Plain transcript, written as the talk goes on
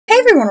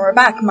everyone, we're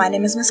back. My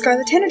name is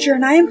MissScarletTanager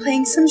and I am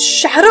playing some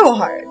Shadow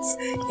Hearts.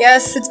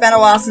 Yes, it's been a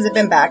while since I've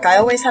been back. I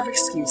always have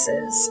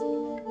excuses.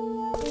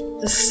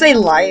 Just say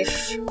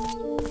life.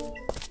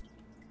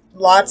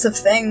 Lots of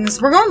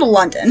things. We're going to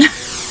London.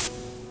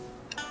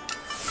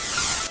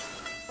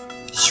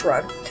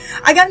 Shrug.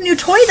 I got a new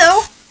toy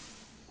though.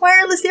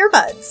 Wireless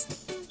earbuds.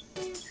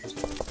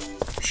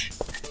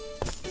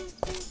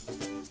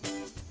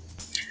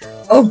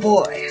 Oh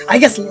boy, I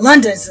guess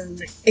London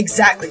isn't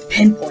exactly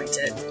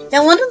pinpointed.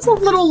 Yeah, London's a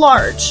little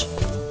large.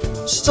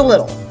 Just a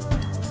little.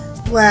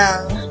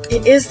 Well,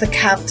 it is the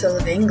capital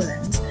of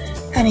England.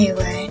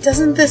 Anyway,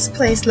 doesn't this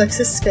place look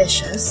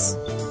suspicious?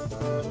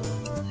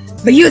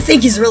 But you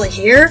think he's really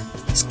here?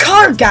 It's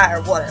Card Guy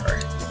or whatever.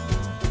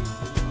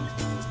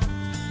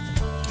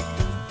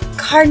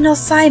 Cardinal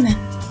Simon.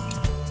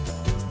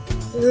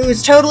 Ooh,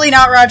 it's totally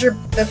not Roger,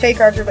 the fake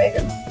Roger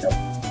Bacon. Nope.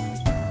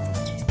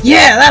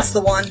 Yeah, that's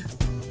the one.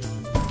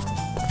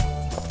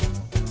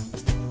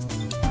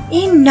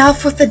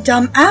 Enough with the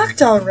dumb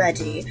act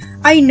already.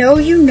 I know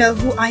you know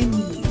who I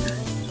mean.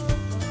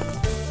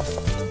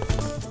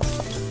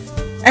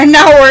 And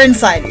now we're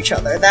inside each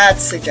other.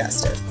 That's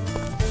suggestive.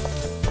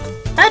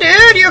 Hi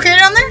dude, you okay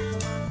down there?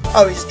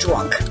 Oh, he's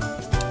drunk.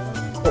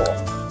 Cool.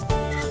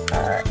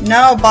 Alright,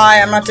 no, bye.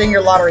 I'm not doing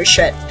your lottery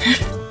shit.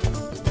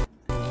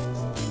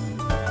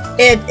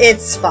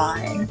 It's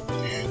fine.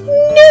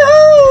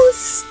 No!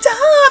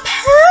 Stop!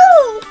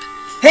 Help!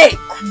 Hey,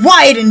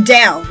 quieten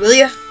down, will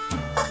ya?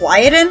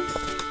 Quieten?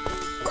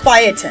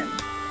 Quieten.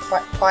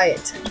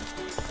 Quieten.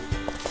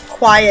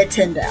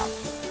 Quieten down.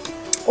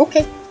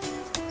 Okay.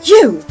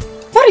 You!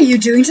 What are you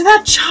doing to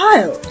that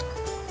child?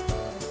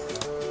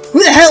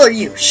 Who the hell are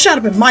you? Shut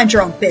up and mind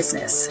your own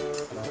business.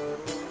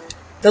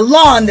 The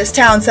law in this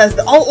town says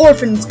that all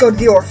orphans go to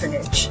the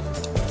orphanage.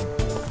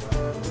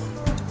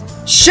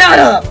 Shut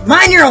up!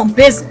 Mind your own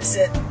business.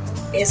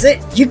 Is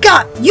it? You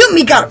and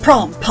me got a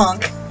problem,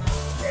 punk.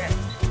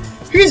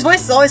 His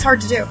voice is always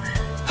hard to do.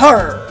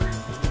 Her.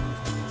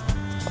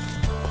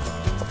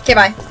 Okay,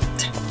 bye.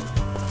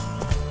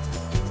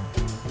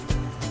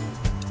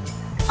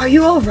 Are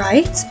you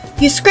alright?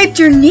 You scraped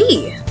your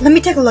knee. Let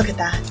me take a look at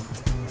that.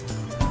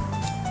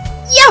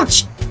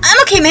 Youch!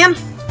 I'm okay, ma'am.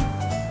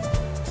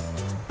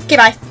 Okay,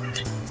 bye.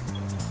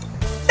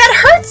 That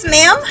hurts,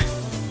 ma'am!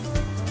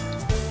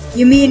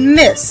 You mean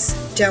miss,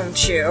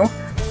 don't you?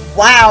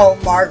 Wow,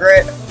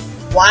 Margaret.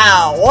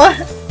 Wow.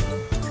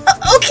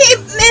 Okay,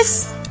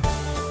 miss.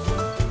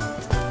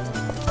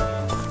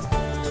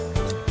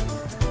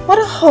 What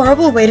a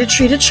horrible way to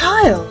treat a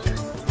child.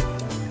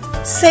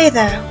 Say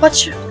there,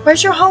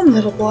 where's your home,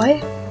 little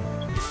boy?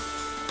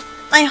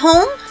 My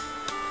home?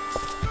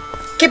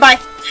 Okay, bye.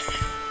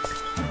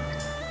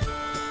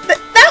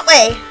 That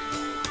way!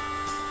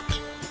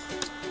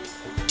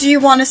 Do you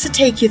want us to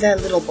take you there,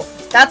 little boy?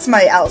 That's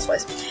my Alice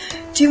voice.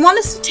 Do you want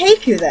us to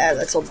take you there,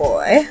 little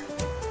boy?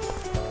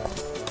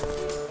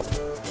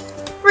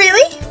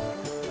 Really?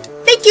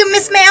 Thank you,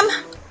 Miss Ma'am.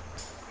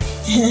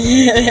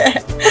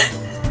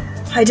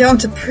 I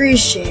don't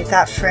appreciate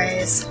that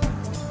phrase.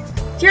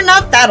 You're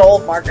not that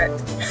old, Margaret.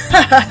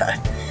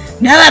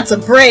 Now that's a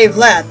brave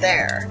lad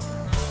there.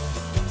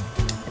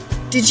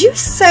 Did you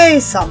say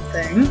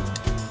something?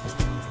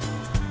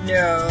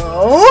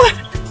 No.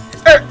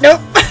 Nope.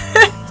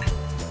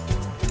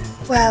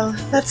 Well,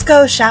 let's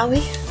go, shall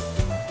we?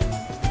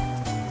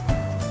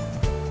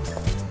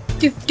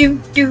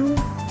 Do.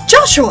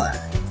 Joshua!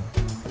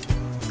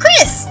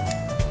 Chris!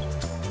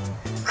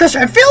 Chris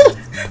Redfield?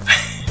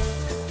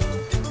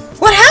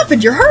 What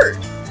happened? You're hurt.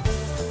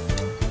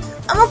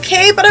 I'm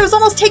okay, but I was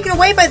almost taken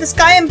away by this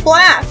guy in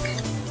black.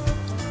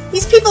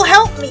 These people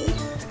helped me.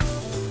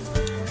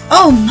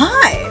 Oh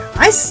my,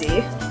 I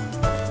see.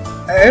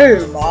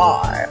 Oh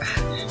my.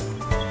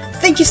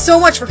 Thank you so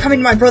much for coming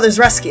to my brother's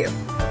rescue.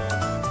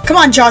 Come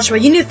on, Joshua,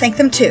 you need to thank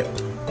them too.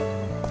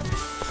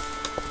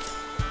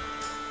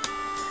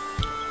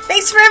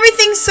 Thanks for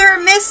everything, sir,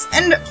 miss,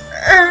 and,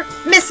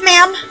 miss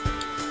ma'am.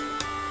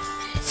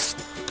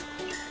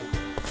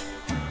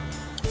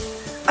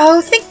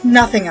 Oh, think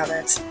nothing of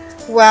it.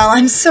 Well,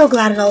 I'm so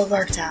glad it all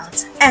worked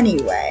out.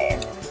 Anyway.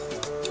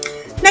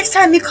 Next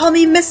time you call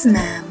me Miss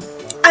Ma'am,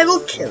 I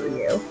will kill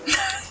you.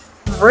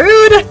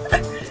 Rude!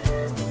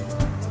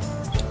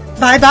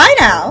 Bye-bye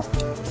now.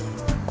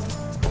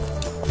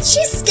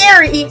 She's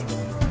scary.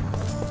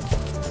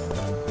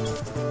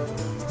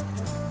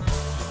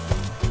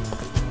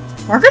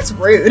 Margaret's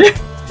rude.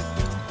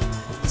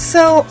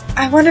 So,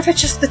 I wonder if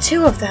it's just the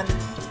two of them.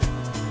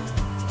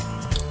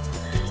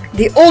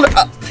 The older...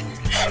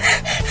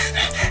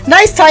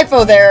 Nice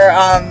typo there.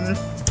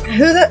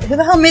 Who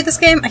the hell made this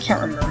game? I can't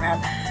remember, man.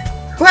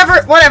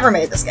 Whatever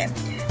made this game.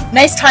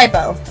 Nice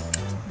typo.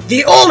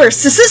 The older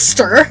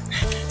sister.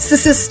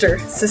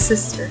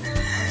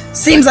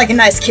 Seems like a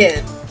nice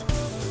kid.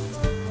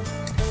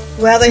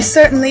 Well, they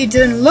certainly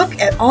didn't look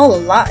at all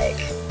alike.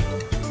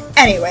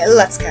 Anyway,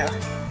 let's go.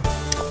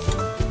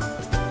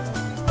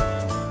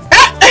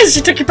 Ah!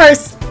 She took your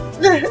purse.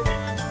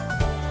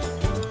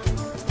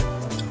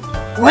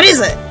 What is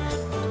it?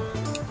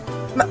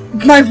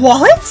 My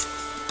wallet?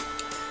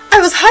 I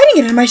was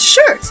hiding it in my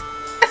shirt.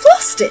 I've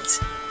lost it.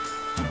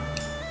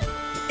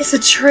 Is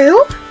it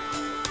true?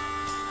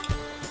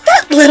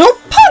 That little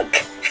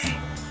punk!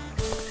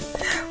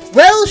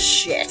 Well,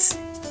 shit.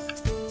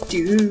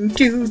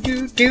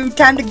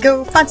 Time to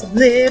go find some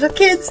little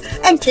kids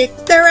and kick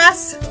their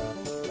ass.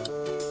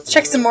 Let's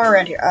check some more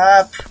around here.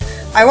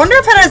 I wonder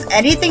if it has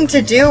anything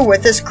to do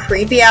with this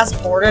creepy-ass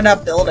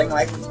boarded-up building,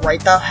 like,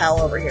 right the hell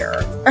over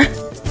here.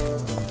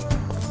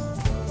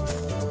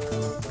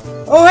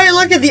 Oh, hey,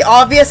 look at the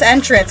obvious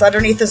entrance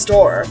underneath this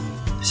door.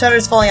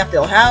 Shutters falling off the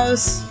old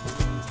house.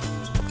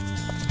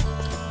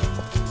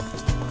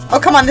 Oh,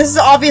 come on, this is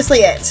obviously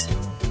it.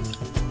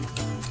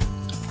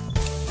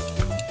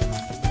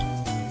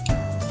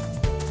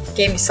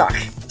 Game, you suck.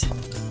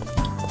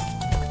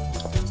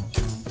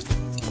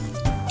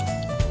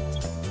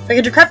 Like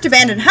a decrepit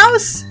abandoned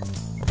house?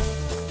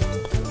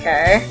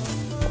 Okay.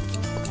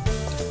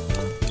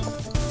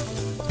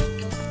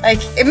 Like,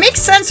 it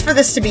makes sense for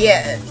this to be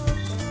it.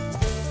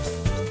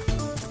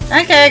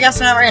 Okay, I guess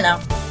not right now.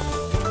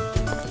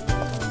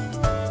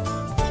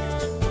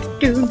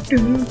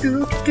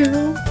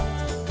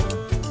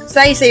 So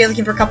now you say you're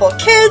looking for a couple of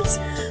kids,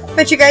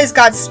 but you guys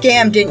got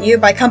scammed, didn't you,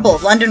 by a couple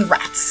of London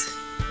rats.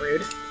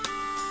 Rude.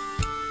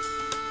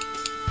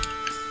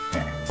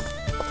 Okay.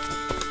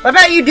 What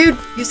about you, dude?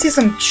 You see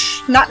some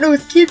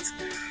snot-nosed kids?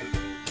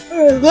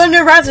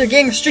 London rats are a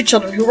gang of street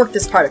children who work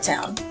this part of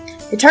town.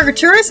 They target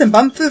tourists and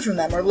bum food from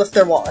them or lift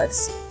their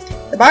wallets.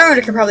 The bar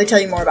owner can probably tell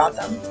you more about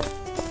them.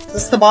 Is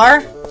this the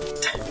bar?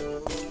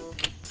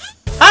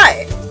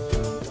 Hi!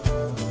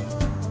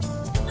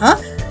 Huh?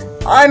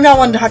 I'm not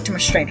one to talk to a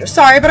stranger.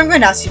 Sorry, but I'm going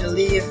to ask you to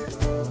leave.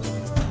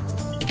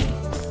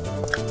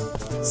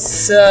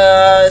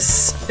 Suspicious?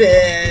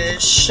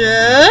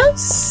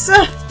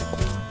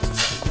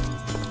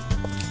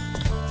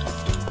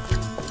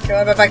 Okay,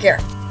 what about back here?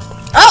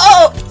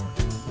 Oh!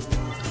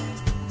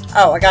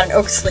 Oh, I got an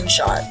oak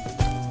slingshot.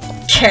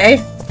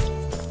 Okay.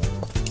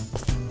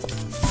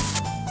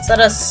 Is that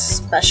a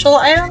special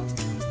item?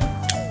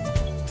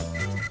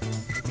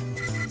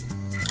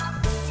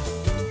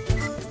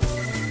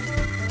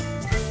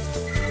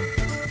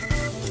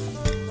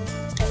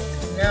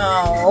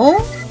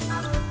 No.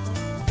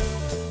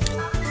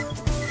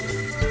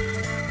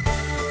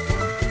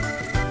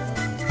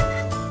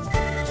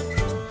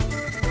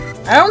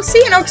 I don't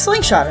see an oak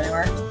slingshot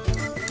anywhere.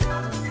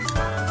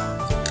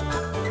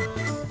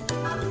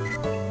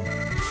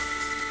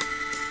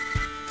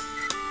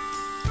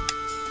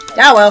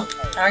 Yeah, well,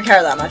 I don't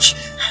care that much.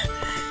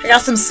 I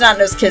got some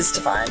snot-nosed kids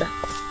to find.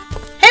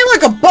 Hey,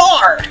 look, a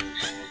bar!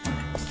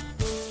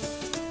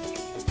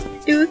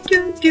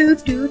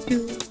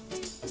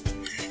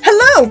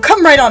 Hello,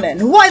 come right on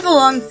in. Why the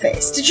long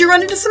face? Did you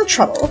run into some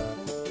trouble?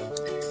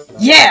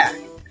 Yeah!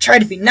 I tried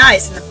to be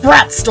nice and the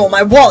brats stole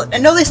my wallet. I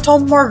know they stole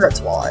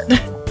Margaret's wallet.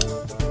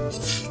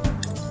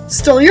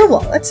 Stole your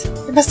wallet?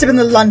 It must have been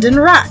the London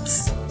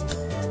rats.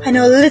 I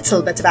know a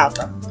little bit about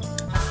them.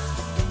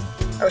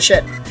 Oh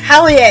shit.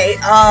 Halley,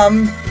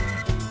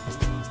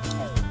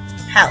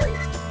 Halley.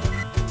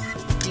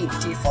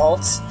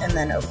 Default, and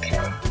then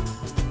okay.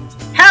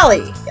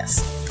 Halley!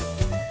 Yes.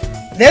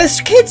 There's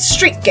a kids'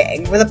 street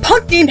gang with a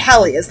punk named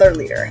Halley as their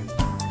leader.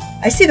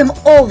 I see them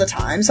all the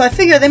time, so I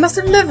figure they must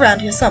have lived around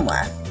here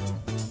somewhere.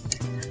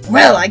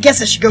 Well, I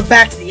guess I should go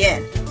back to the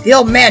inn. The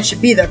old man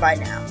should be there by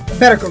now. I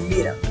better go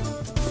meet him.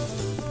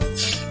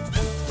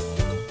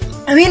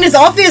 I mean, it's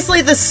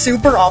obviously the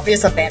super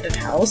obvious abandoned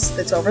house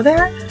that's over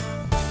there.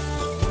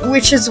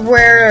 Which is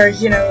where,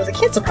 you know, the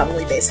kids are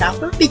probably based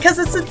off of, because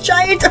it's a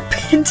giant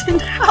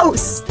abandoned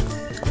house!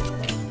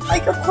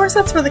 Like, of course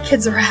that's where the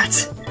kids are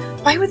at.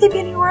 Why would they be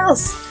anywhere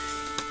else?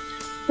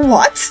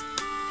 What?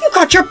 You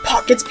got your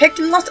pockets picked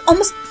and lost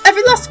almost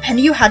every last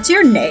penny you had to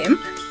your name?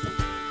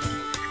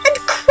 And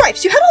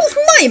cripes, you had all of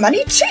my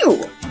money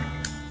too!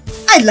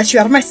 I let you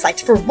out of my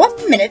sight for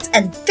 1 minute,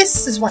 and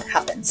this is what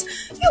happens.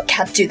 You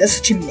can't do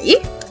this to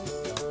me!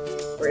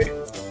 Rude.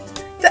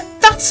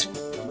 That's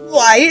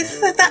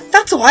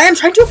why I'm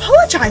trying to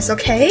apologize,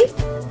 okay?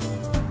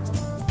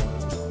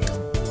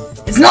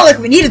 It's not like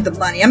we needed the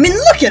money. I mean,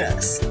 look at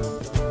us!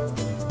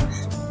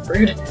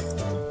 Rude.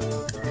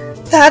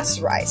 That's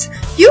right.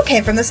 You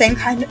came from the same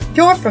kind of—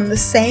 you're from the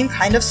same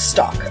kind of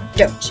stock,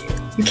 don't you?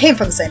 You came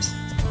from the same—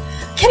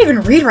 I can't even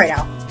read right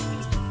now.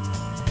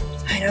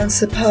 I don't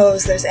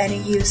suppose there's any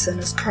use in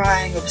us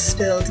crying over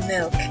spilled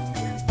milk.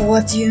 But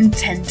what do you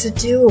intend to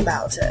do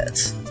about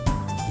it?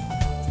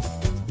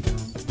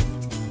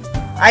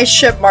 I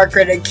ship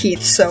Margaret and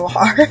Keith so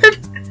hard.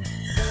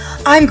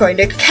 I'm going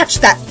to catch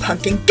that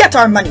punk and get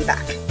our money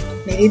back.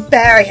 Maybe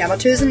bury him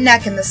to his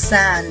neck in the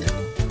sand.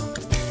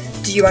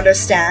 Do you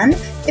understand?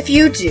 If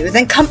you do,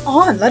 then come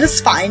on, let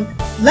us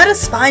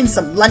find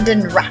some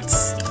London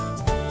rats.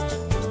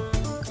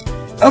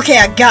 Okay,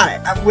 I got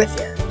it. I'm with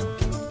you.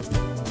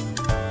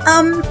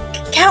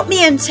 Count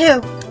me in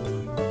too.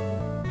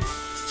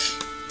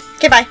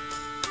 Okay, bye.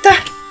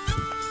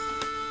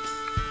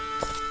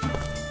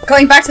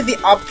 Going back to the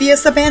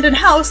obvious abandoned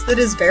house that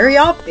is very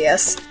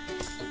obvious.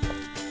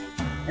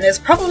 And it's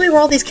probably where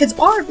all these kids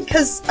are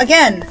because,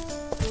 again,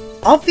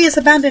 obvious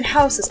abandoned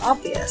house is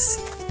obvious.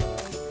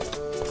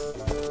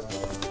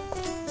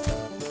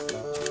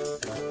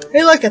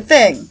 Hey look, a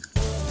thing!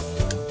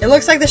 It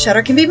looks like the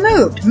shutter can be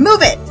moved! Move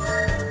it!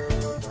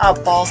 Oh,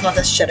 balls, not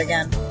this shit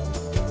again.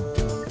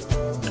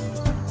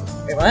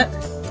 Wait, what?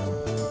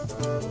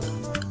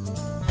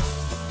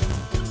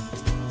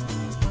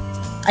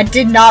 I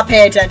did not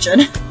pay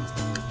attention.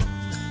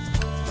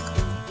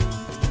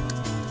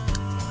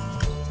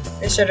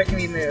 This shutter can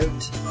be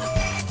moved.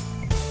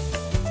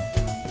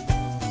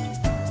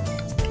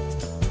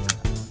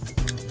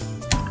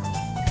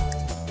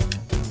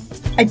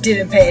 I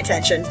didn't pay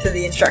attention to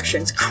the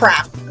instructions.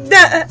 Crap.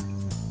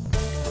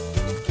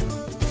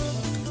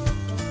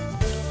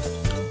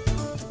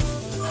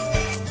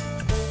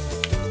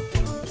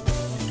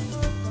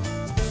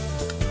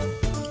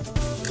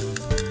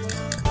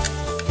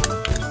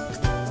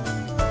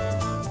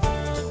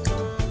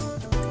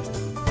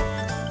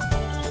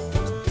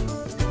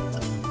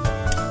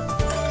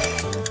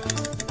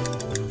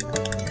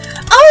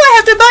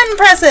 Button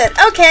press it!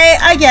 Okay,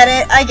 I get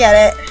it, I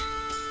get it.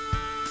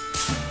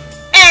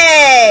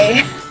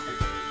 Hey!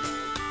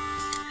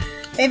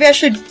 Maybe I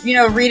should, you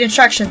know, read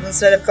instructions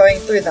instead of going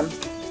through them.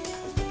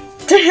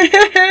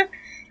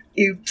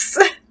 Oops.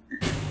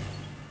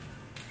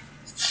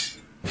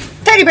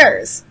 Teddy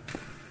bears!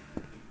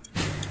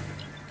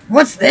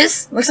 What's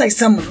this? Looks like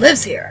someone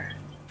lives here.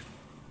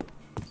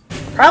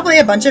 Probably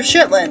a bunch of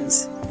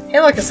shitlins.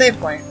 Hey look, a save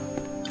point.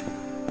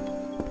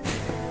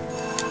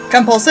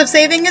 Compulsive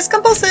saving is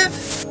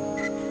compulsive!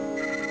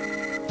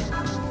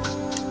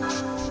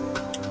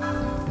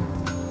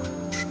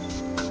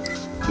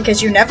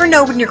 Because you never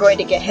know when you're going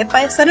to get hit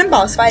by a sudden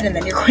boss fight and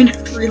then you're going to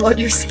have to reload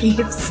your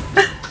saves.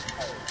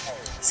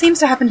 Seems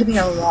to happen to me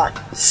a lot.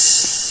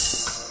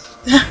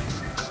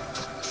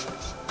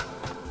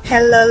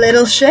 Hello,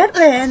 little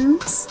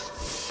shitlins!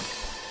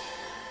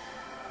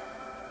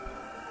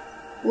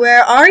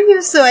 Where are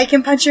you so I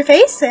can punch your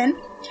face in?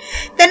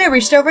 Then I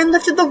reached over and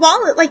lifted the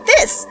wallet like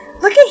this!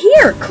 Look at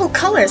here! Cool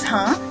colors,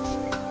 huh?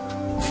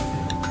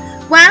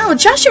 Wow,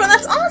 Joshua,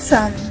 that's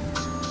awesome!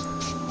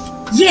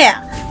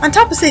 Yeah! On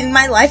top of saving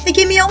my life, they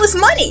gave me all this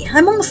money!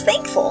 I'm almost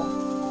thankful!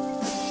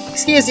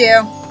 Excuse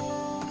you.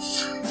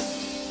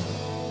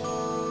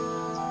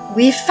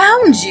 We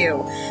found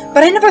you!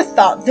 But I never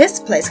thought this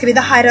place could be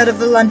the hideout of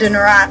the London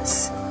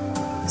rats.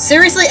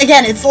 Seriously?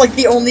 Again, it's like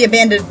the only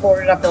abandoned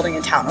boarded-up building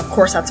in town. Of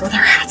course that's where they're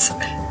at.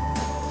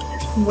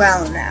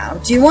 Well now,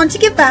 do you want to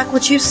get back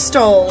what you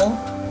stole?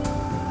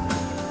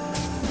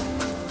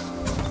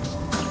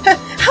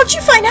 How'd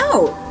you find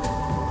out?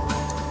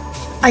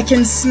 I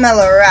can smell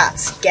a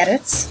rat, get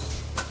it?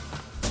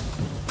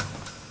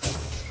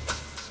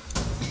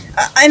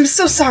 I'm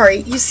so sorry.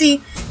 You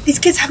see, these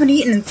kids haven't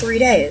eaten in 3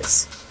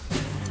 days.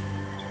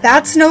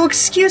 That's no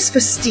excuse for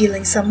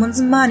stealing someone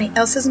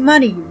else's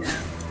money, you know.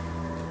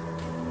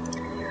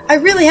 I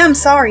really am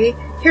sorry.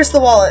 Here's the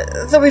wallet,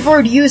 though we've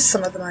already used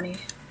some of the money.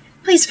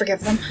 Please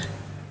forgive them.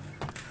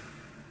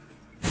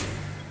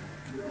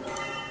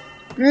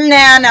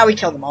 Nah, now we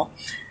killed them all.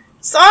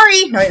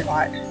 Sorry! No, you're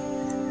not.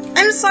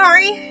 I'm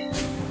sorry.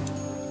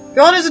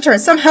 Your wallet is returned.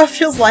 Somehow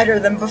feels lighter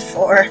than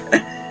before.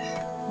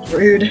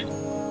 Rude.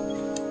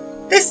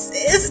 This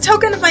is a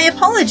token of my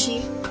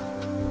apology.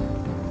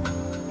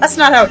 That's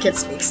not how a kid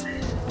speaks.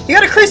 You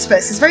got a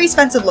crucifix. It's very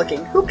expensive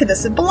looking. Who could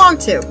this belong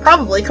to?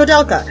 Probably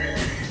Kodelka.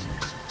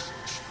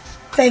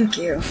 Thank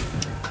you.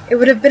 It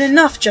would have been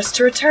enough just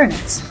to return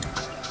it.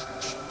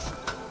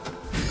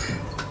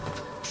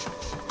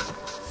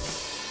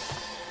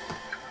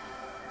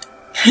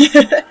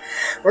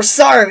 We're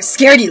sorry we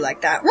scared you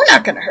like that. We're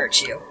not gonna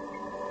hurt you.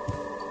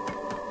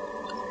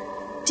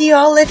 Do you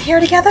all live here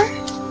together?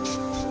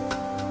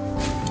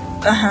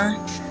 Uh-huh.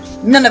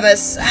 None of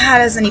us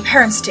has any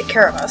parents to take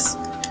care of us.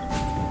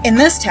 In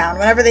this town,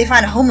 whenever they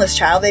find a homeless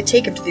child, they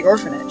take him to the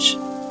orphanage.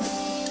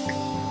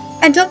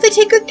 And don't they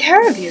take good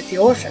care of you at the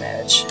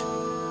orphanage?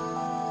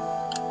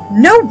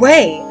 No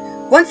way!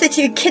 Once they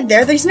take a kid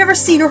there, he's never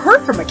seen or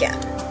heard from again.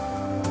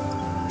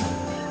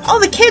 All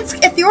the kids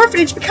at the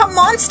orphanage become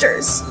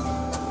monsters!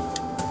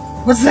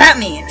 What's that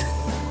mean?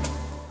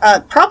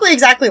 Probably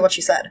exactly what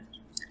she said.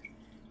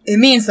 It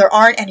means there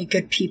aren't any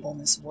good people in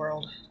this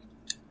world.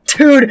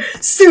 Dude,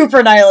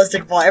 super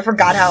nihilistic boy. I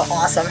forgot how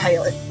awesome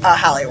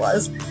Halley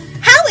was.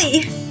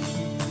 Halley!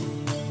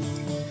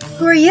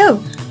 Who are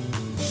you?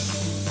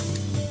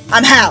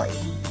 I'm Halley,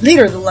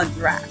 leader of the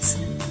London Rats.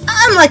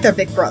 I'm like their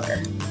big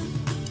brother.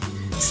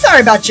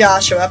 Sorry about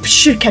Joshua, but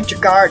should have kept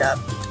your guard up.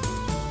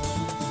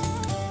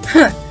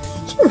 Huh,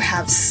 you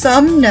have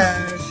some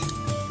nerve.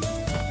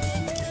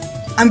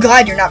 I'm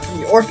glad you're not from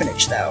the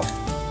orphanage, though.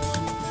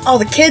 All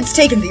the kids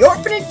taken to the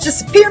orphanage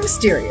disappear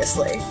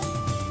mysteriously.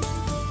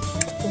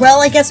 Well,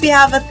 I guess we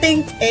have a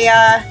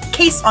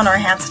case on our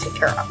hands to take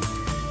care of.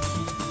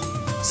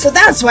 So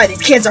that's why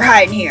these kids are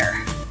hiding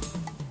here.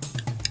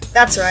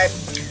 That's right.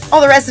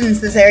 All the residents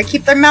in this area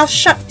keep their mouths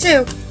shut,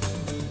 too.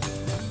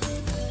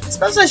 I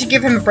suppose I should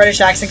give him a British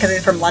accent because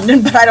he's from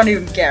London, but I don't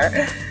even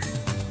care.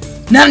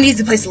 None needs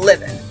a place to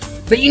live in.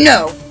 But you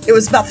know, it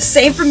was about the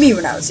same for me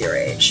when I was your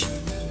age.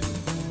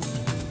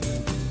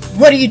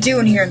 What are you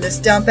doing here in this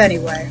dump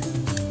anyway?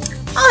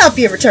 I'll help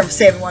you in return for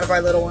saving one of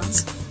our little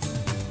ones.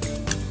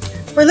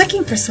 We're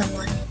looking for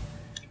someone.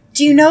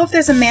 Do you know if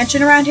there's a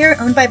mansion around here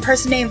owned by a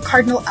person named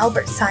Cardinal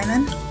Albert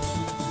Simon?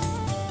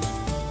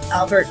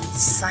 Albert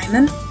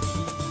Simon?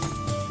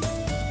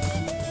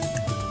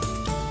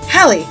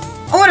 Halley,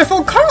 I wonder if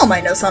old Carl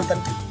might know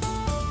something.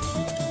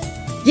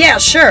 Yeah,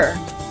 sure.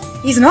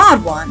 He's an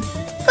odd one,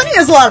 but he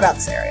knows a lot about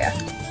this area.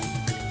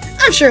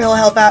 I'm sure he'll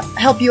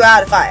help you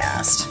out if I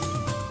asked.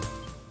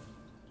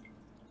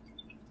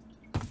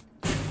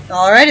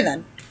 Alrighty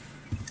then.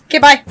 Okay,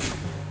 bye.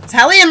 Is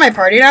Halley in my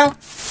party now?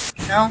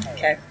 No?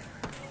 Okay.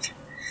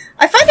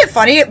 I find it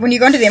funny, when you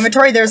go into the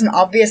inventory, there's an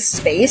obvious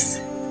space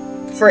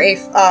for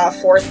a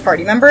fourth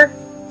party member,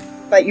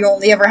 but you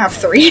only ever have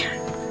 3.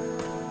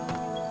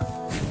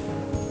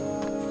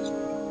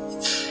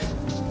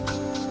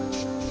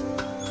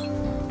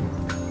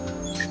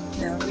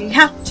 Now we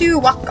have to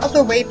walk all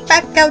the way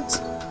back out.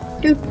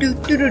 Do do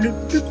do do do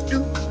do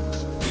do.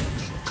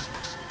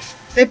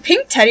 The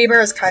pink teddy bear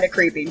is kind of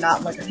creepy,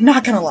 not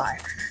gonna lie.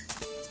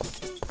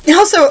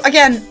 Also,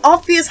 again,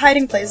 obvious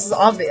hiding place is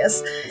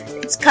obvious.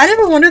 It's kind of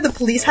a wonder the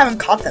police haven't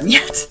caught them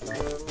yet.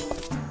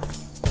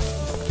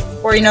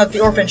 Or, you know, the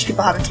orphanage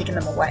people haven't taken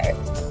them away.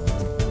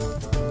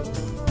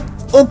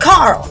 Oh,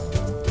 Carl!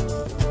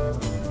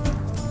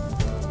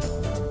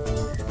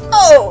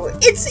 Oh,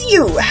 it's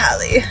you,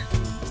 Halley.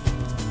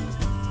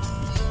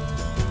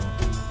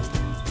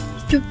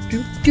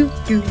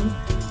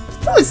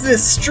 Who's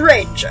this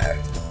stranger?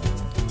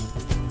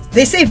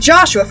 They saved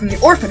Joshua from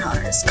the orphan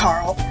hunters,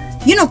 Carl.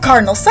 You know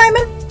Cardinal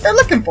Simon? They're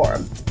looking for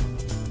him.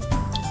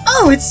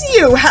 Oh, it's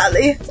you,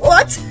 Halley.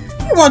 What?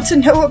 You want to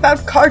know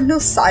about Cardinal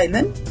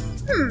Simon?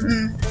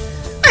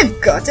 I've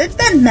got it.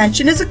 That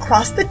mansion is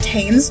across the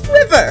Thames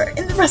River,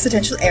 in the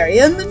residential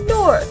area in the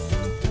north.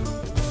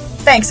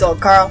 Thanks, old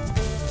Carl.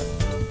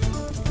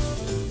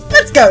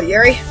 Let's go,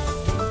 Yuri.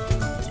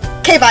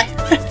 Okay, bye.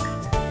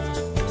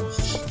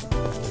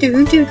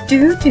 Do do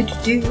do do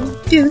do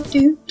do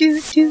do do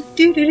do do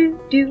do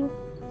do.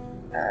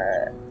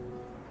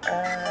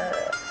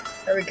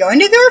 Are we going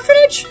to the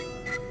orphanage?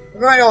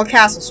 We're going to Old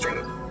Castle Street.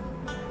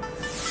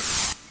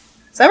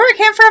 Is that where it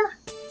came from?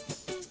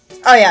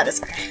 Oh yeah, it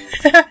is.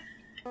 Okay.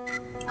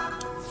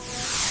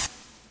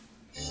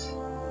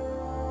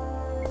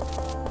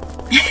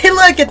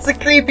 Look, it's a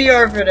creepy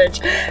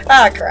orphanage.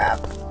 Ah, crap.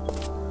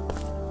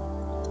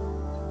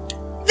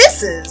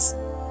 This is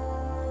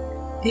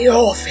the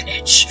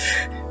orphanage.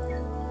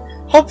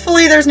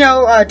 Hopefully there's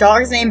no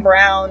dogs named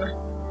Brown,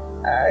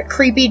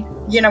 creepy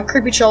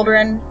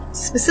children,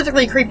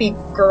 specifically creepy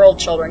girl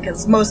children,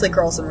 because mostly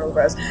girls and real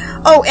gross.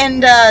 Oh,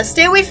 and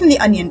stay away from the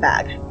onion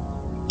bag.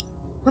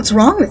 What's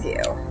wrong with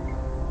you?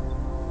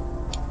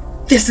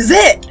 This is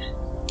it!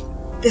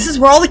 This is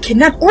where all the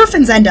kidnapped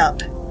orphans end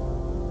up!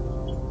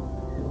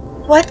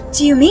 What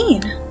do you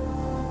mean?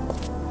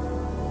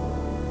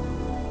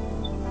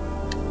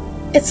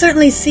 It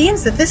certainly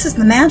seems that this is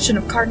the mansion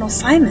of Cardinal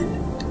Simon.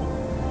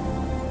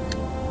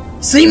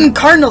 So even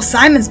Cardinal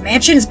Simon's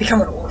mansion has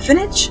become an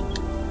orphanage?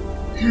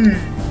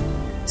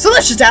 So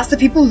let's just ask the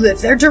people who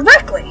live there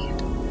directly.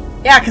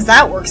 Yeah, because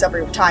that works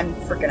every time you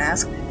frickin'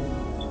 ask.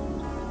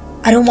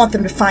 I don't want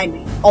them to find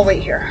me. I'll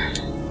wait here.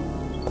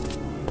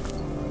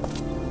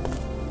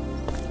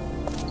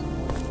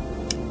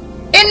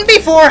 In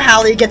before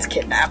Halley gets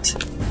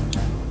kidnapped.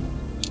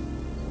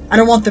 I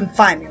don't want them to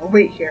find me. I'll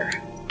wait here.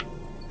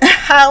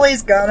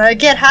 Halley's gonna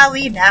get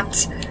Halley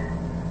napped.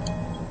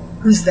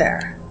 Who's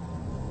there?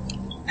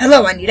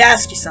 Hello, I need to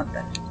ask you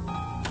something.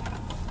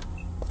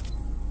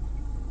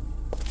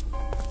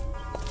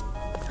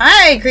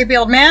 Hi, creepy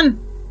old man.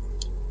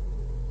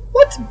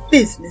 What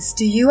business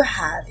do you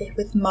have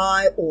with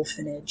my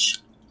orphanage?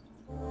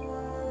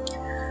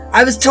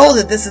 I was told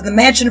that this is the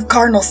mansion of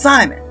Cardinal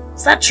Simon.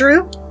 Is that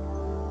true?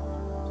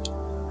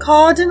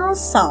 Cardinal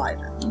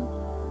Simon?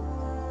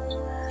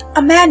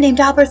 A man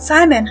named Albert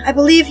Simon. I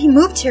believe he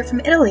moved here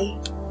from Italy.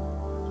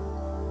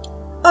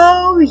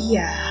 Oh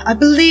yeah, I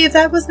believe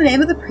that was the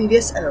name of the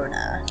previous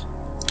owner.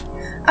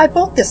 I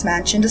bought this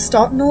mansion to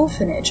start an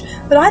orphanage,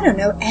 but I don't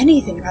know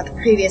anything about the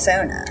previous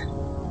owner.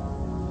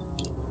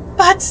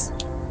 But...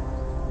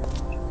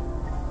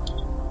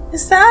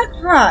 is that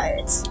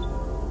right?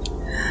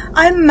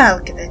 I'm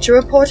Malkovich, a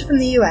reporter from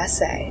the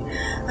USA.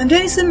 I'm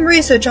doing some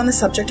research on the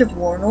subject of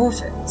war and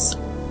orphans.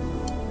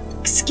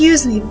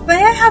 Excuse me,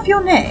 may I have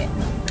your name?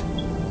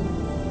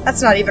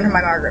 That's not even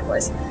my Margaret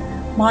voice.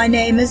 My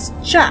name is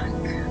Jack,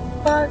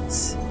 but...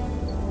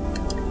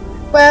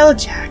 well,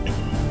 Jack,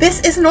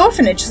 this is an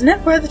orphanage, isn't it?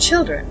 Where are the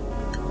children?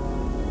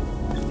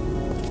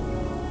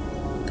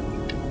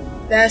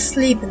 They're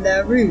asleep in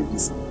their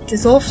rooms. It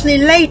is awfully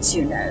late,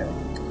 you know.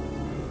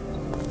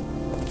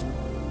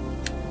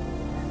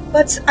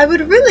 But I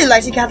would really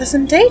like to gather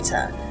some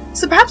data,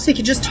 so perhaps we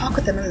could just talk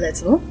with them a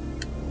little.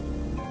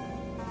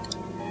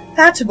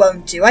 That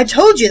won't do. I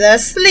told you they're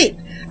asleep.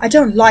 I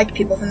don't like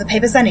people from the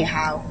papers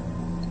anyhow.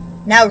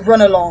 Now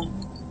run along.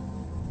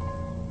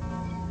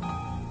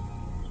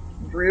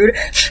 rude.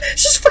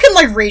 She's just fucking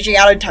like raging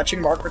out and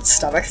touching Margaret's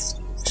stomach.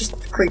 It's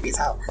just creepy as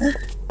hell.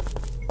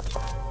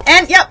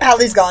 And yep,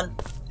 Halley's gone.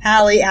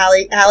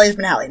 Halley's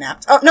been Halley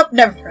napped. Oh, nope,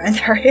 never mind.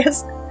 There he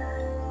is.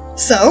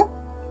 So,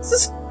 this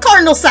is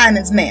Cardinal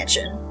Simon's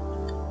mansion.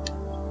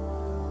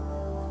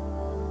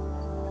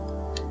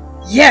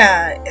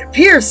 Yeah, it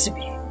appears to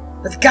be.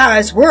 But the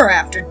guy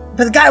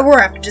we're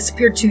after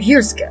disappeared 2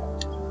 years ago.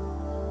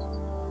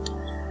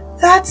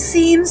 That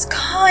seems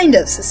kind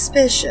of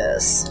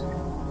suspicious.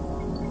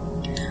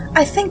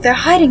 I think they're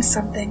hiding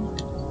something.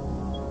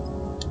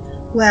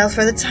 Well,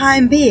 for the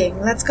time being,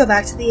 let's go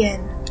back to the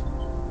inn.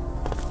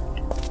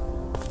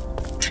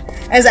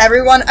 As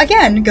everyone,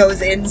 again,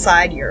 goes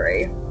inside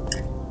Yuri.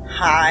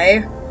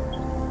 Hi.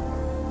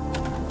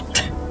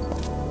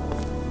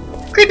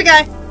 Creepy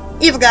guy.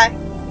 Evil guy.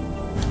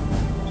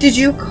 Did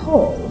you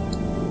call?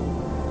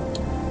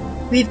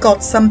 We've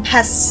got some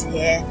pests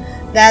here.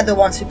 They're the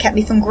ones who kept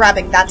me from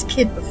grabbing that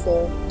kid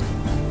before.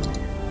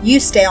 You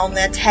stay on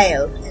their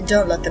tail, and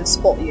don't let them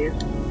spot you.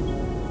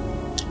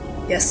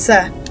 Yes,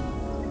 sir.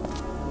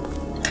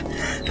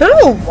 I don't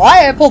know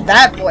why I pulled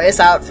that voice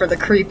out for the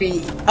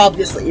creepy,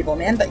 obviously evil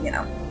man, but you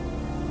know.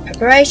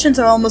 Preparations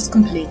are almost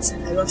complete.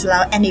 I won't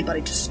allow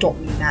anybody to stop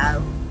me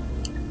now.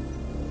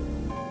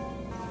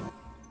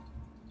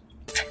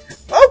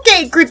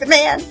 Okay, creepy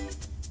man!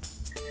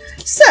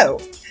 So,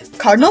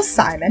 Cardinal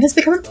Simon's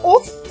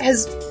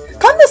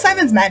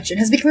mansion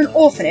has become an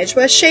orphanage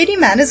where a shady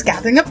man is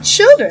gathering up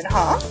children,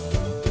 huh?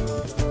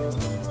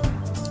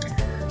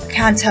 I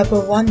can't help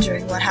but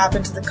wondering what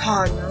happened to the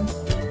Cardinal.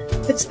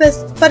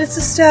 But it's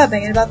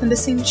disturbing about the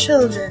missing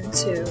children,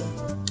 too.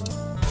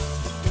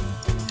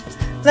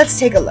 Let's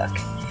take a look.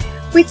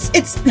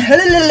 It's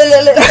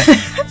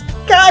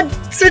God,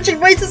 switching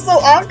voices so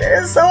often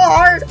is so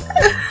hard.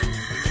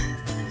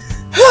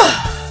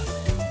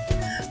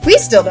 We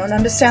still don't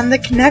understand the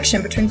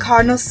connection between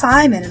Cardinal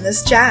Simon and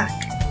this Jack.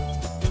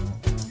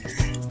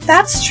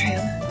 That's true,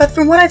 but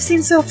from what I've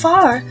seen so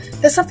far,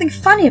 there's something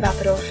funny about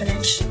that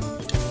orphanage.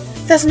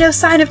 There's no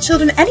sign of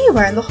children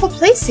anywhere, and the whole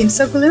place seems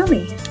so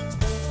gloomy.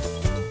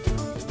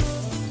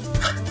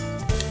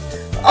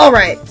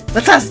 Alright,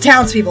 let's ask the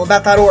townspeople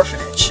about that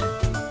orphanage.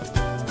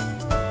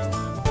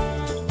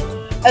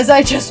 As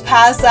I just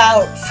pass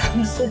out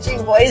from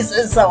switching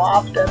voices so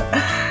often.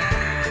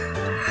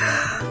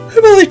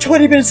 I'm only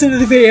 20 minutes into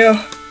the video.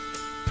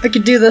 I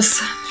can do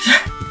this.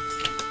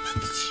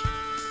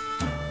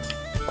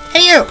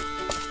 Hey you!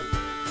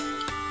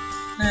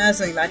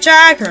 Something about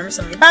Jack, remember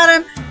something about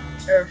him.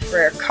 A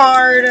rare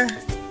card.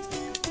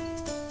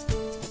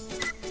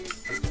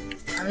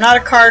 I'm not a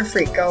card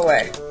freak, go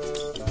away.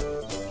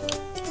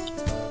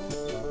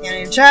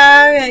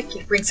 Jack,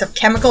 he brings up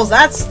chemicals,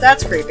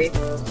 that's creepy.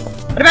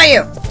 What about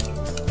you?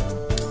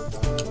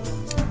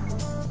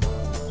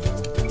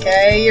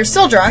 Okay, you're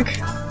still drunk.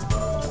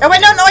 Oh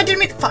wait, no, I didn't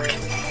mean to. Fuck.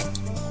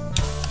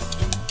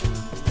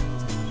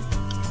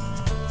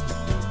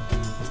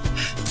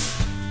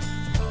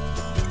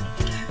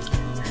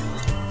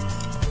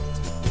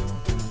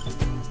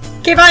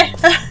 Okay, bye.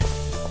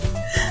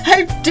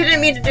 I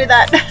didn't mean to do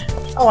that.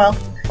 Oh well.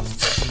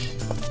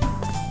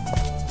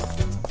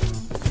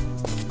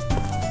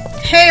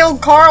 Hey,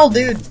 old Carl,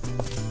 dude.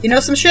 You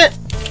know some shit?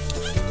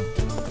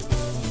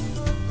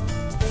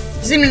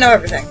 You seem to know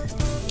everything.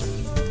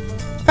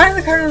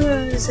 Finally, the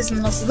Cardinal say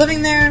someone else is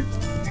living there.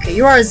 Okay,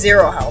 you are a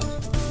 0 help.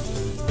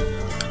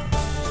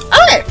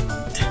 Okay!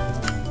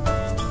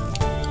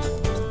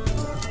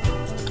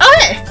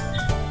 Okay!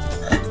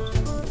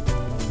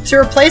 To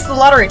replace the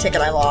lottery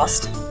ticket I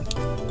lost.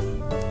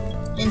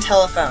 In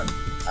telephone.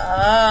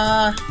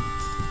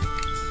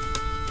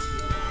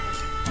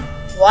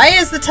 Why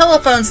is the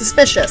telephone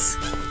suspicious?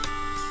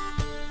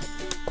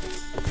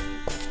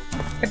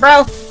 Hey,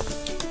 bro.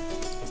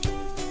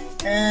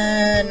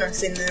 And I'm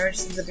seeing the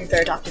nurses living with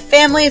their adopted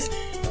families.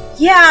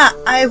 Yeah,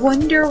 I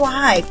wonder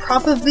why.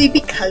 Probably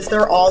because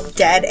they're all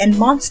dead and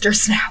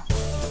monsters now.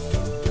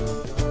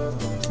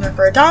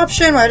 For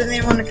adoption, why do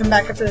they want to come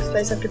back up to this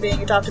place after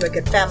being adopted by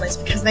good families?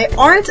 Because they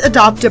aren't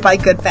adopted by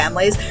good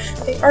families.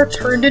 They are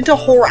turned into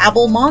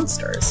horrible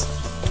monsters.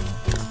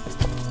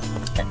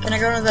 Okay, can I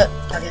go to the...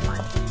 Okay, fine.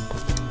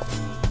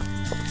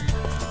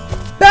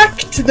 Back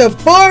to the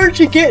bar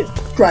to get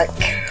drunk.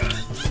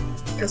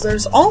 Because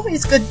there's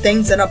always good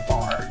things in a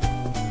bar.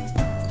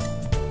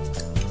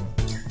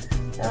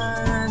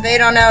 They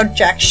don't know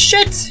jack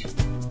shit.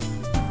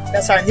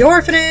 That's not in the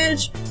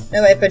orphanage.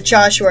 No way but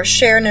Joshua or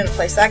Sharon in a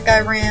place that guy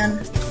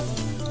ran.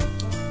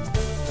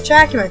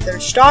 Jack, you went to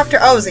the doctor.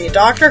 Oh, is he a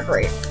doctor?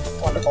 Great.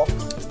 Wonderful.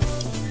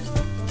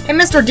 Hey,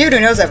 Mr. Dude who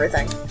knows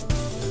everything.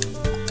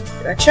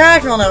 About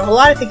Jack, we don't know a whole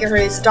lot. I think I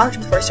heard he's a doctor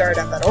before he started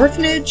at that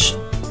orphanage.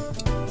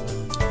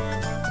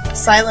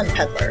 Silent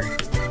peddler.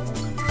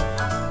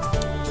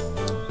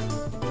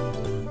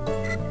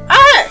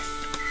 Ah!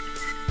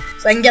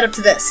 So I can get up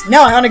to this.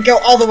 No, I want to go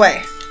all the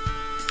way.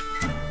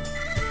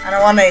 I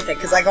don't want anything,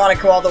 because I want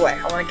to go all the way.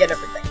 I want to get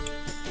everything.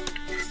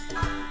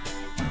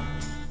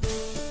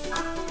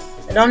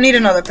 I don't need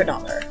another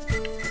pedometer.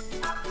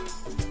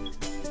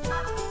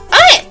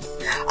 Okay!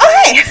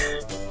 Okay!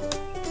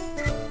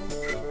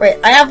 Wait,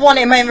 I have one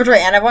in my inventory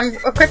and I have one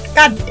equipped?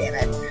 God damn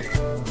it.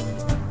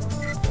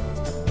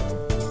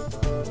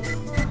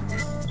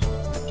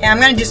 Okay, I'm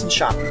gonna do some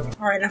shopping.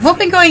 Alright, I'm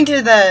hoping going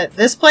to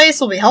this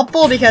place will be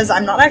helpful because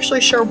I'm not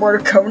actually sure where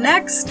to go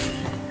next.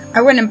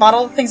 I went and bought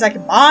all the things I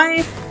could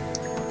buy.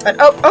 But,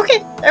 oh,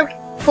 okay. Okay,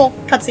 cool.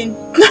 Cutscene.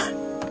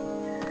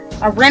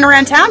 I ran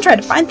around town, tried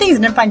to find things,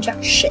 and didn't find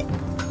jack shit.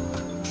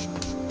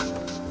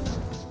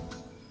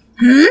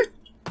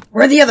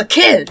 Where are the other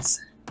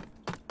kids?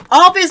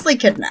 Obviously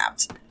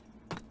kidnapped.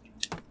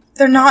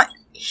 They're not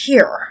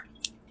here.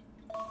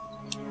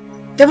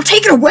 They were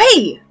taken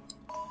away!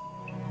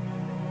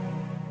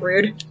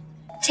 Rude.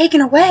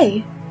 Taken away?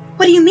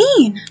 What do you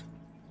mean?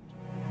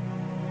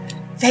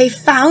 They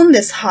found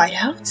this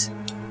hideout.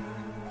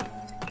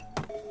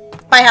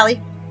 Bye,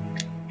 Halley.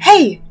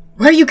 Hey,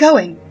 where are you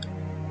going?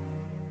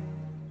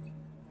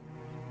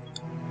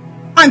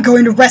 I'm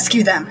going to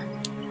rescue them.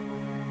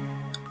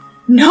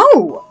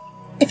 No!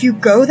 If you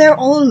go there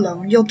all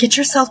alone, you'll get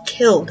yourself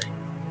killed.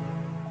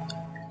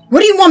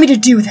 What do you want me to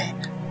do then?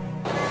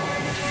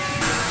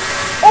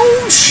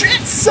 Oh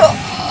shit, son!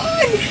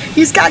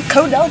 He's got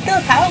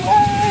Kodaka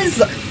powers!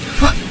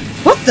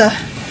 What the?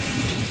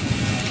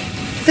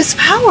 This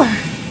power!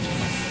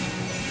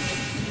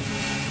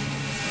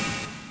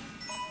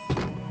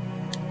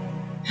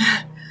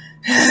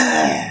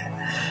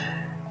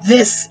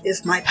 This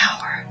is my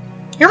power.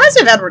 He reminds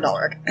me of Edward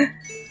Elric.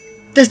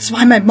 That's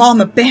why my mom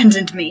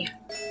abandoned me.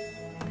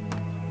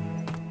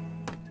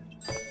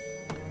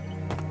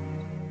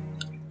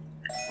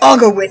 I'll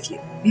go with you.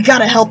 You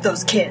gotta help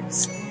those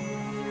kids.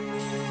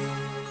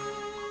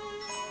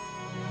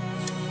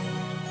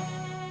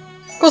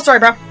 Cool story,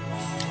 bro.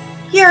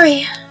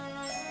 Yuri.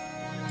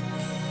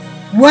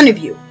 One of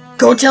you,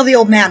 go tell the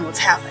old man what's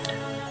happened.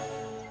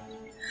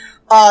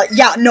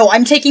 Yeah, no,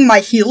 I'm taking my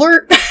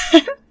healer.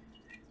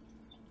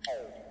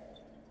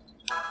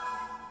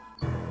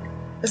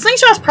 The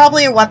slingshot's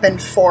probably a weapon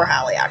for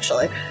Halley,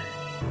 actually.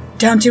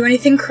 Don't do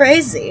anything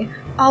crazy.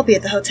 I'll be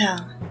at the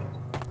hotel.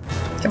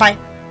 Goodbye.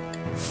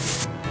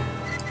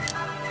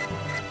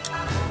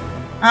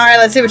 Alright,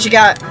 let's see what you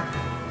got.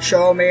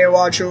 Show me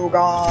what you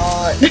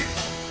got.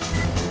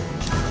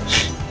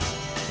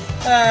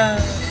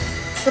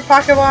 It's the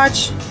pocket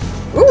watch.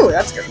 Ooh,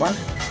 that's a good one.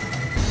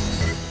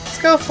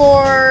 Let's go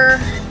for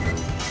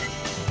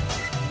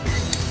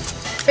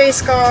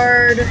face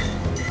guard.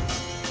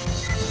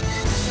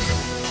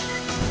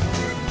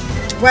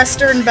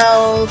 Western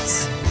belt.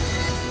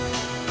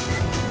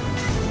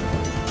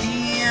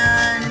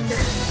 And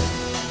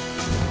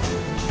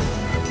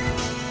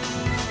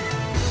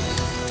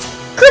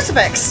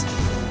crucifix.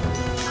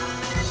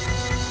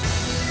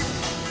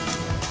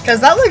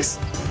 Because that looks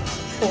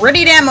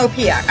pretty damn OP.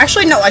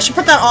 Actually, no, I should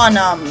put that on,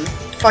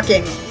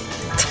 fucking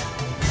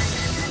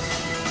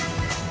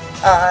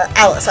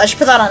Alice. I should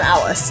put that on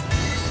Alice.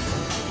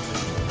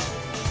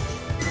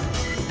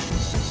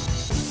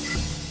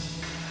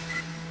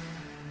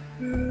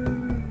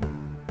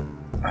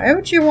 Why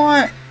would you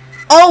want...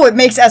 Oh, it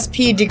makes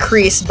SP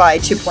decrease by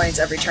 2 points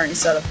every turn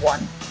instead of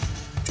 1.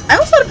 I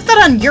also want to put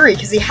that on Yuri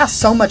because he has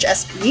so much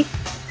SP.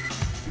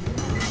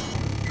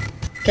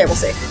 Okay, we'll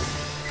see.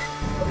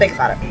 We'll think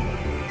about it.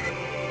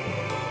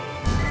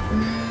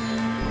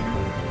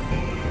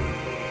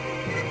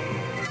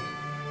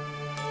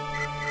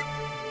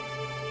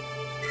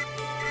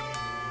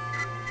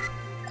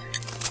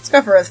 Let's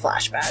go for a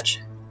flash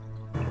badge.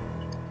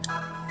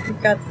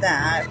 We've got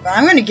that, but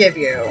I'm gonna give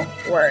you...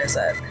 Where is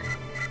it?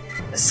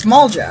 A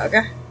small jug,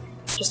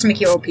 just to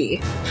make you OP.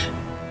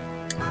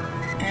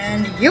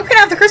 And you can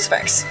have the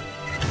crucifix.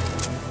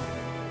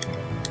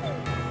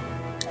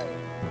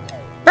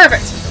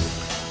 Perfect!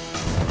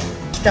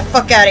 Get the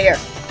fuck out of here.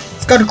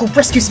 Let's go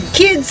rescue some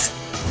kids.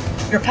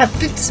 We're gonna have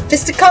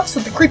fisticuffs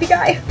with the creepy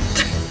guy.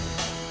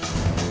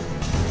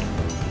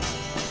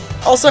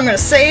 Also, I'm gonna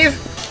save.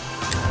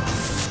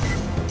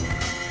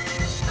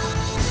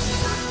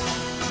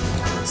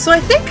 So I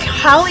think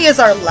Halley is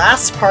our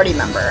last party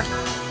member.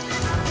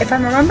 If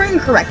I'm remembering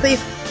correctly,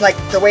 like,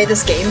 the way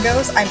this game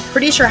goes, I'm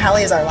pretty sure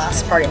Halley is our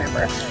last party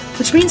member.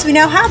 Which means we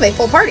now have a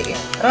full party.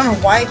 I don't know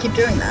why I keep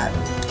doing that.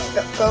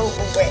 Go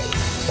away.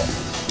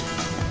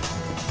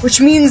 Which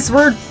means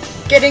we're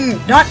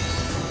getting not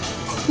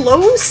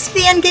close to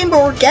the end game,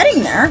 but we're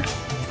getting there.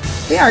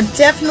 We are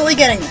definitely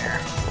getting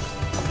there.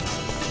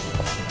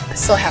 I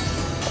still have...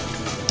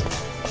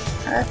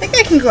 I think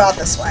I can go out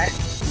this way.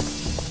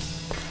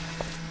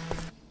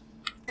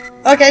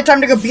 Okay, time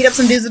to go beat up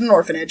some dudes at an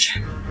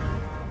orphanage.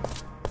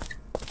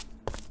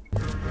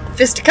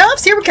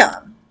 Fisticuffs, here we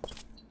come.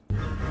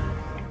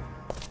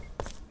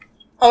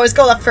 Always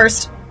go left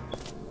first.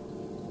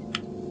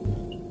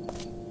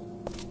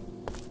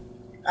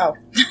 Oh.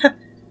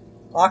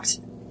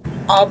 Locked.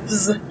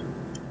 Obs.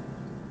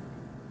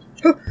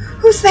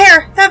 Who's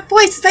there? That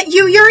voice, is that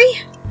you,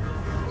 Yuri?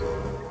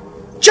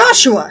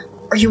 Joshua!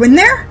 Are you in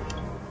there?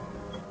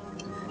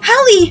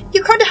 Halley,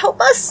 you come to help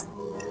us?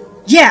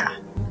 Yeah.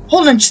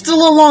 Hold on just a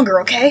little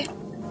longer, okay?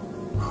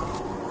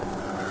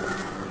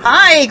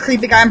 Hi,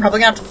 creepy guy. I'm probably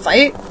gonna have to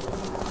fight.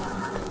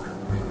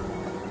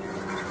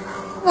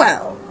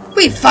 Well,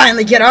 we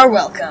finally get our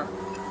welcome.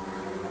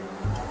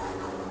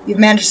 You've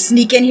managed to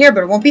sneak in here,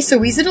 but it won't be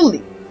so easy to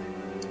leave.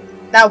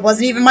 That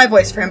wasn't even my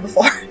voice for him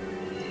before.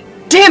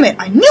 Damn it,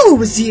 I knew it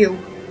was you!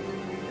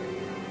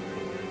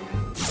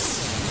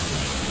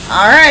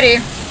 Alrighty.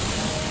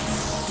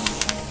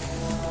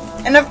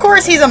 And of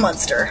course he's a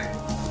monster.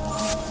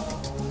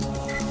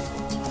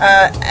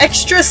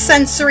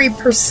 Extrasensory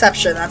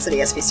perception, that's what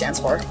ESP stands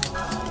for.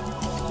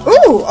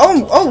 Ooh,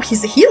 oh,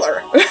 he's a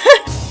healer.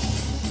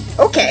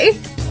 Okay.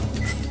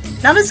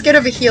 Not as good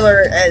of a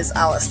healer as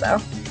Alice, though.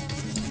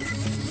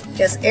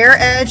 He has Air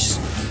Edge,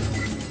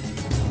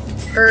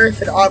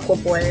 Earth, and Aqua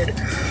Blade.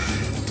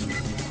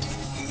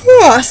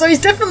 So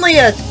he's definitely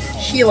a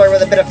healer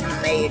with a bit of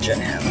mage in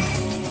him.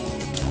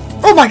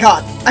 Oh my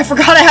god! I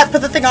forgot I had to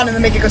put the thing on and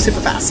then make it go super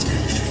fast.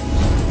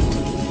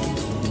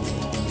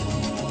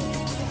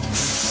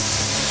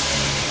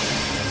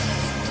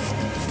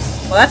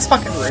 Well, that's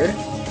fucking rude.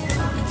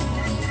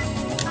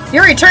 You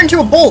already turned into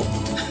a bull!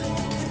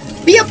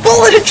 Be a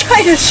bull in a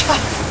China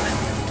shop!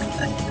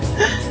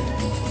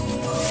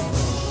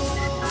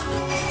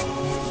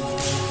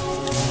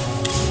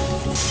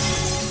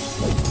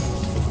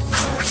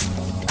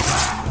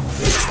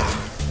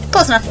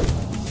 Close enough.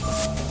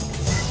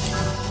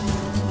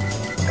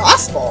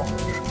 Gospel?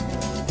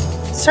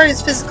 Start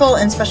its physical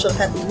and special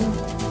defense.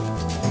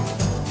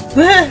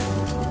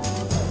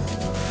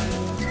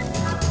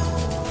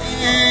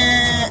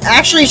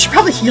 Actually, you should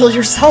probably heal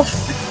yourself.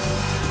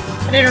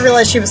 I didn't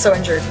realize she was so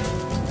injured.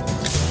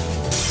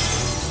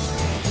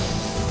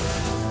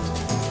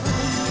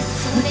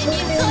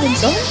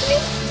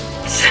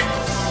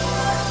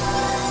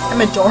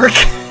 I'm a dork.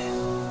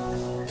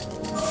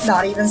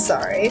 Not even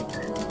sorry.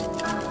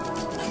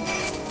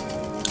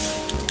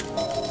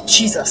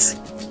 Jesus.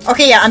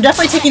 Okay, yeah, I'm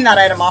definitely taking that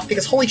item off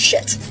because holy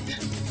shit.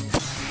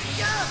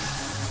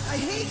 I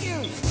hate you!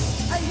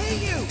 I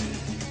hate you!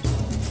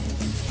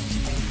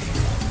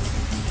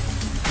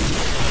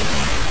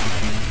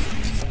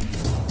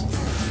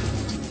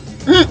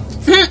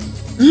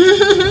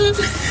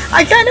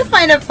 I kind of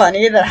find it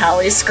funny that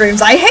Halley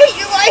screams, I hate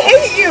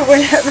you,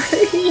 whenever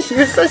he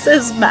uses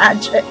his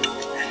magic.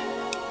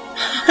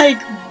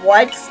 Like,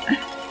 what?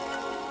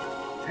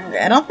 Okay,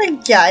 I don't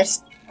think, yeah,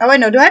 oh wait,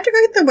 no, do I have to go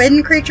get the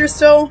wind creature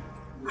still?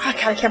 Oh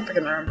god, I can't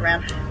freaking remember,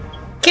 man.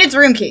 Kid's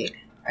room key.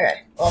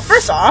 Okay, well,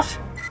 first off,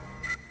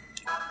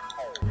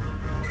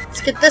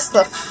 let's get this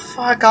the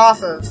fuck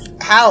off of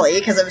Halley,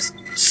 because it was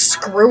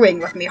screwing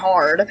with me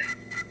hard.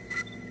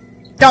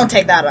 Don't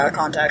take that out of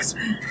context.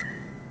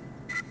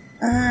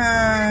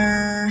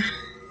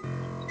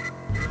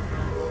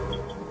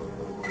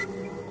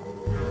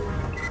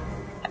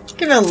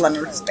 Give it a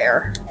Leonard's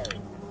bear.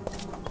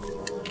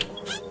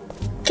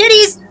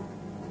 Kitties!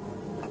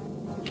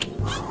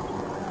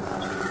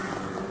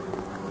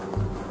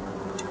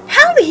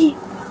 Halley!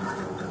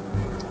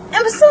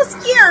 I was so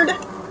scared!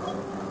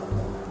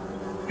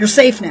 You're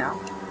safe now.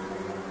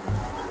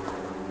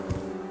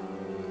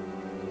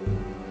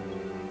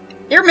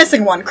 You're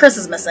missing one. Chris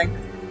is missing.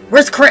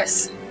 Where's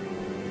Chris?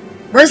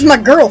 Where's my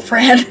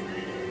girlfriend?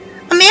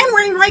 A man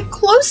wearing right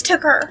clothes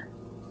took her.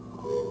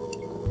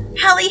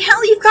 Halley,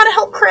 you've got to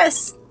help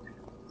Chris.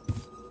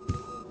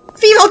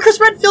 Female Chris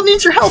Redfield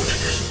needs your help.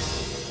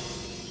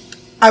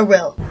 I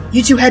will.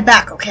 You two head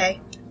back, okay?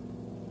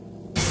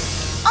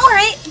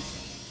 Alright.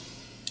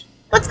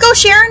 Let's go,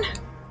 Sharon.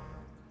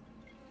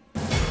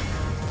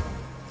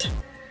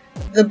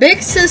 The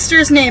big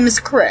sister's name is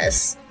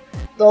Chris.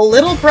 The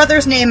little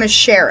brother's name is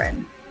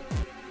Sharon.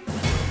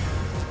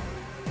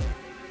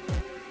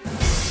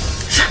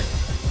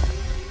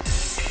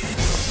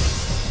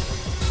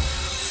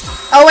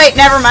 Oh wait,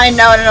 never mind.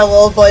 No, the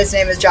little boy's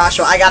name is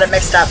Joshua. I got it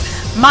mixed up.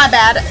 My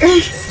bad.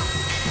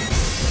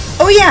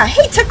 Oh yeah,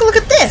 hey, take a look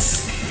at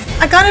this.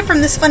 I got it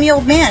from this funny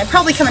old man. It'd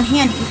probably come in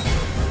handy.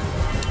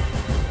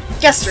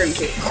 Guest room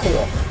key.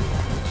 Cool.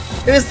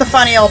 Who is the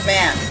funny old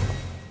man?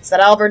 Is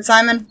that Albert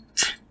Simon?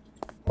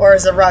 Or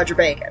is it Roger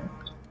Bacon?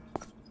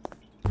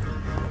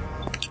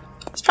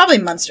 There's probably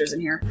monsters in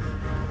here.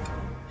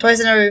 Toys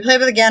that never be played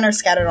with again or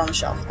scattered on the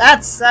shelf.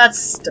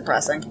 That's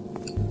depressing.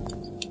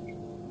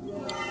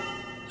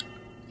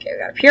 Okay, we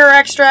got a pure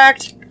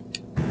extract.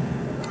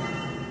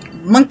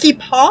 Monkey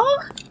paw?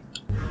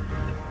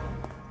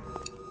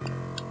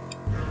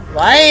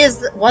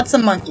 What's a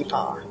monkey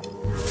paw?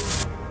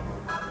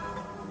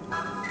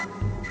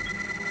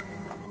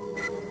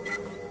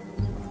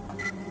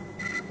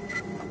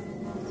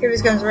 Here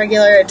comes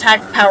regular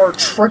attack power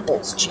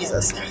triples.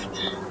 Jesus.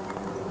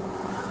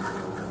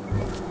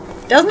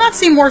 Does not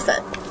seem worth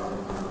it.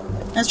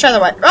 Let's try the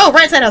white. Oh,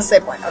 right side has a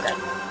save point. Okay.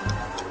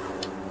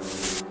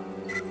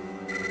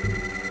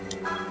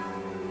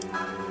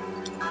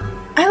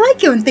 I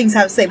like it when things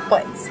have save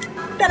points.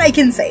 Then I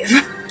can save.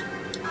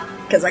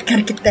 Because I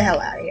gotta get the hell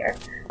out of here.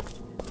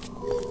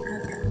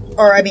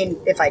 Or, I mean,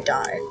 if I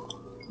die.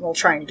 We'll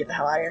try and get the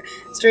hell out of here.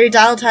 Sturdy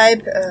dial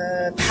type,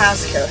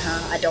 passcode,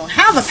 huh? I don't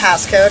have a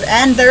passcode,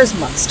 and there's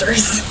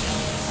monsters.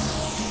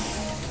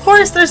 Of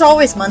course, there's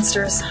always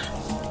monsters.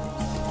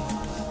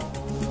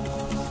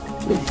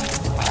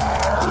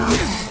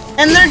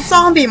 And they're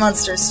zombie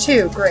monsters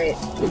too, great.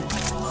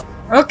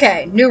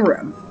 Okay, new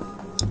room.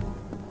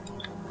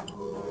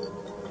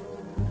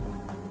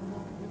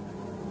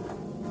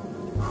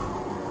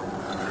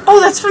 Oh,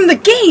 that's from the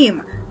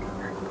game!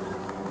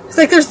 It's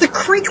like there's the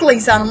crinkling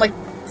sound. I'm like,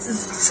 is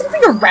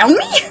something around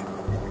me?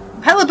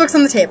 Pile of books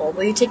on the table.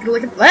 Will you take a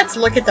look at— let's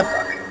look at the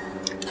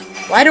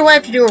book. Why do I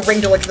have to do a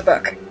ring to look at the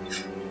book?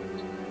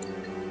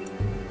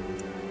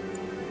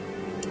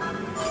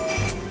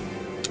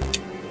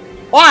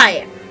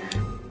 Why?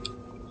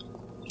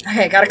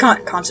 Okay, gotta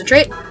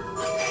concentrate.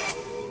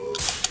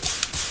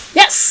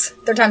 Yes!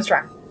 Third time's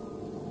charm.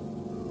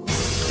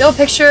 The old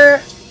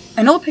picture—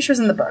 an old picture's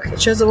in the book.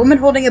 It shows a woman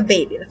holding a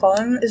baby. The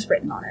following is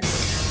written on it.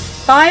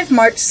 5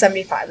 March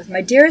 75. With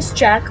my dearest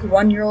Jack,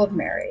 1-year-old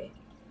Mary.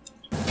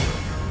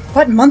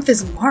 What month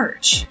is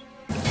March?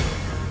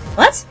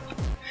 What?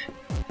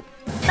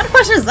 What kind of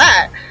question is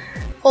that?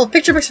 Well,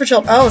 picture books for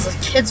children. Oh, it's a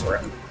kid's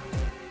room.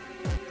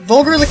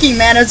 Vulgar looking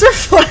man is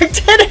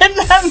reflected in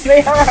the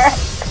mirror.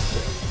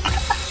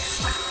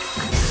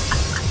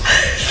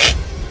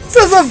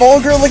 So a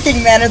vulgar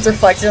looking man is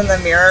reflected in the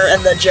mirror,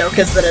 and the joke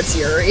is that it's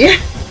Yuri.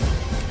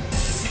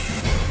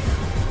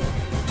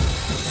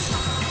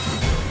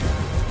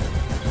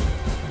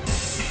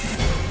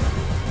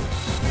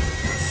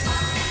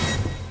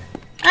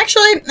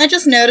 Actually, I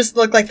just noticed it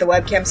looked like the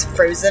webcam's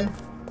frozen.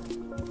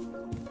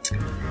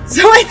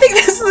 So I think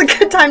this is a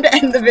good time to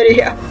end the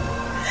video.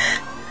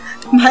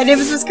 My name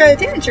is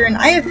MissScarletTanager, and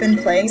I have been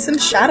playing some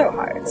Shadow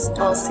Hearts.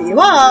 I'll see you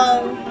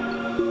all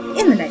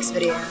in the next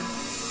video.